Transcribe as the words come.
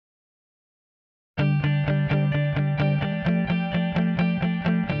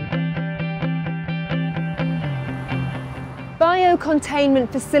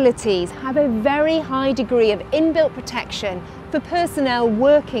Biocontainment facilities have a very high degree of inbuilt protection for personnel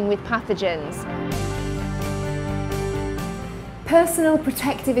working with pathogens. Personal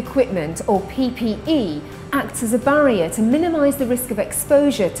protective equipment, or PPE, acts as a barrier to minimise the risk of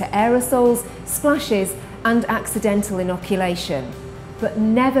exposure to aerosols, splashes and accidental inoculation. But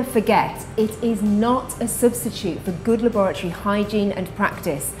never forget, it is not a substitute for good laboratory hygiene and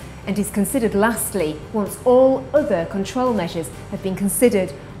practice, and is considered lastly once all other control measures have been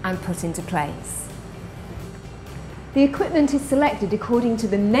considered and put into place. The equipment is selected according to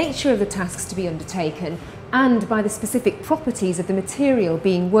the nature of the tasks to be undertaken and by the specific properties of the material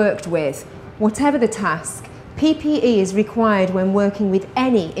being worked with. Whatever the task, PPE is required when working with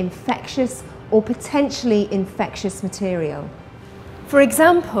any infectious or potentially infectious material. For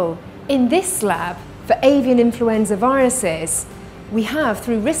example, in this lab for avian influenza viruses, we have,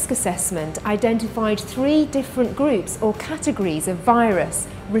 through risk assessment, identified 3 different groups or categories of virus,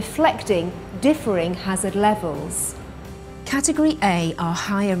 reflecting differing hazard levels. Category A are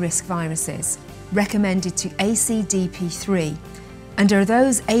higher risk viruses, recommended to ACDP3, and are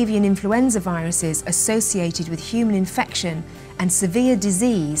those avian influenza viruses associated with human infection and severe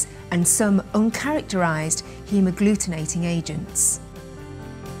disease and some uncharacterised hemagglutinating agents.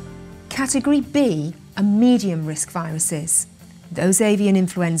 Category B are medium risk viruses, those avian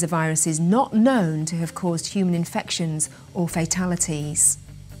influenza viruses not known to have caused human infections or fatalities.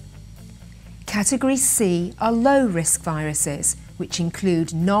 Category C are low-risk viruses, which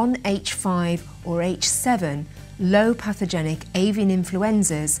include non-H5 or H7 low pathogenic avian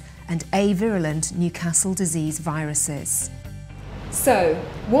influenzas and avirulent Newcastle disease viruses. So,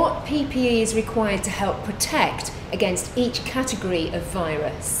 what PPE is required to help protect against each category of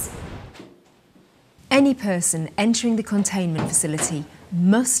virus? Any person entering the containment facility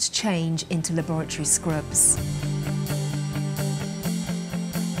must change into laboratory scrubs.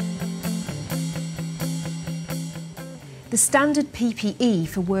 The standard PPE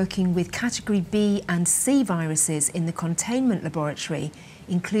for working with Category B and C viruses in the containment laboratory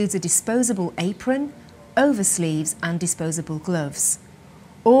includes a disposable apron, oversleeves and disposable gloves.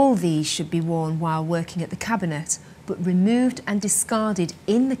 All these should be worn while working at the cabinet, but removed and discarded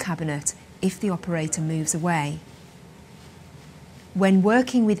in the cabinet if the operator moves away. When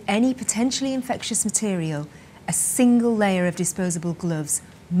working with any potentially infectious material, a single layer of disposable gloves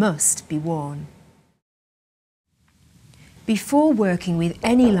must be worn. Before working with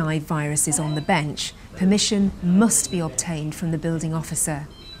any live viruses on the bench, permission must be obtained from the building officer.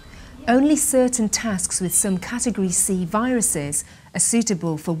 Only certain tasks with some Category C viruses are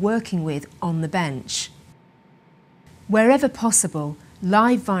suitable for working with on the bench. Wherever possible,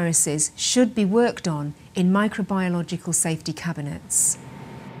 live viruses should be worked on in microbiological safety cabinets.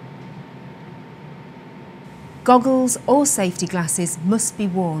 Goggles or safety glasses must be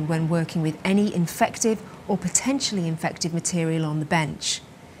worn when working with any infective or potentially infective material on the bench.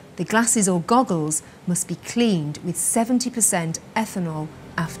 The glasses or goggles must be cleaned with 70% ethanol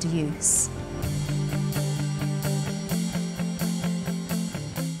after use.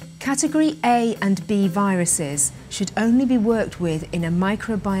 Category A and B viruses should only be worked with in a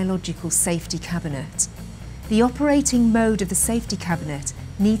microbiological safety cabinet. The operating mode of the safety cabinet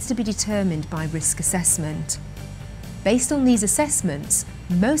needs to be determined by risk assessment. Based on these assessments,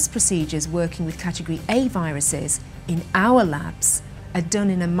 most procedures working with Category A viruses in our labs are done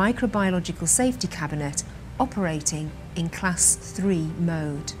in a microbiological safety cabinet operating in Class 3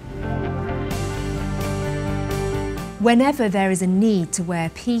 mode. Whenever there is a need to wear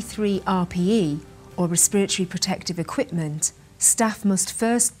P3 RPE or respiratory protective equipment, staff must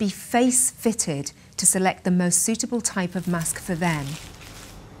first be face fitted to select the most suitable type of mask for them.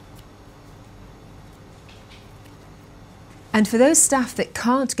 And for those staff that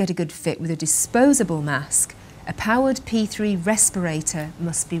can't get a good fit with a disposable mask, a powered P3 respirator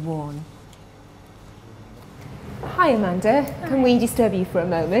must be worn. Hi Amanda, can we disturb you for a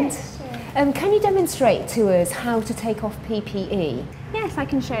moment? Yes, sure. Can you demonstrate to us how to take off PPE? Yes, I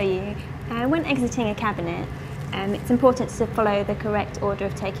can show you. When exiting a cabinet, it's important to follow the correct order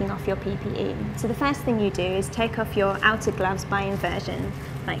of taking off your PPE. So the first thing you do is take off your outer gloves by inversion,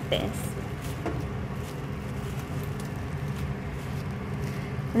 like this.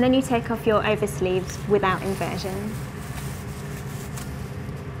 And then you take off your oversleeves without inversion.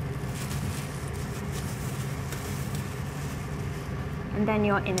 And then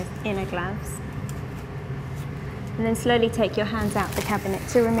your inner gloves. And then slowly take your hands out the cabinet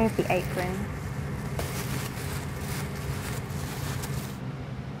to remove the apron.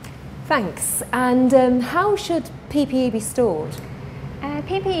 Thanks. And how should PPE be stored?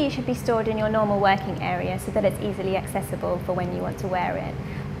 PPE should be stored in your normal working area so that it's easily accessible for when you want to wear it.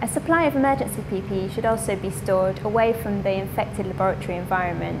 A supply of emergency PPE should also be stored away from the infected laboratory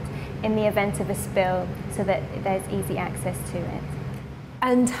environment in the event of a spill so that there's easy access to it.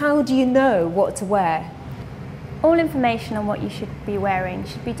 And how do you know what to wear? All information on what you should be wearing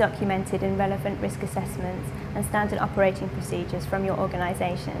should be documented in relevant risk assessments and standard operating procedures from your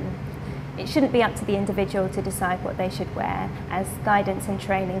organisation. It shouldn't be up to the individual to decide what they should wear, as guidance and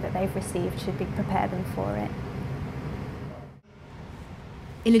training that they've received should prepare them for it.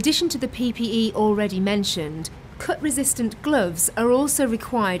 In addition to the PPE already mentioned, cut-resistant gloves are also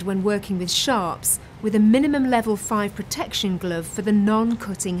required when working with sharps, with a minimum level 5 protection glove for the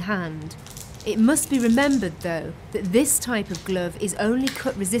non-cutting hand. It must be remembered, though, that this type of glove is only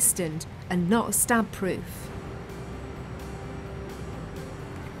cut-resistant and not stab-proof.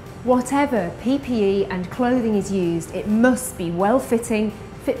 Whatever PPE and clothing is used, it must be well-fitting,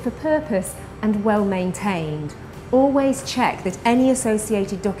 fit for purpose and well-maintained. Always check that any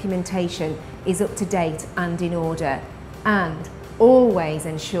associated documentation is up to date and in order. And always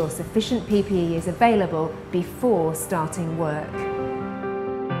ensure sufficient PPE is available before starting work.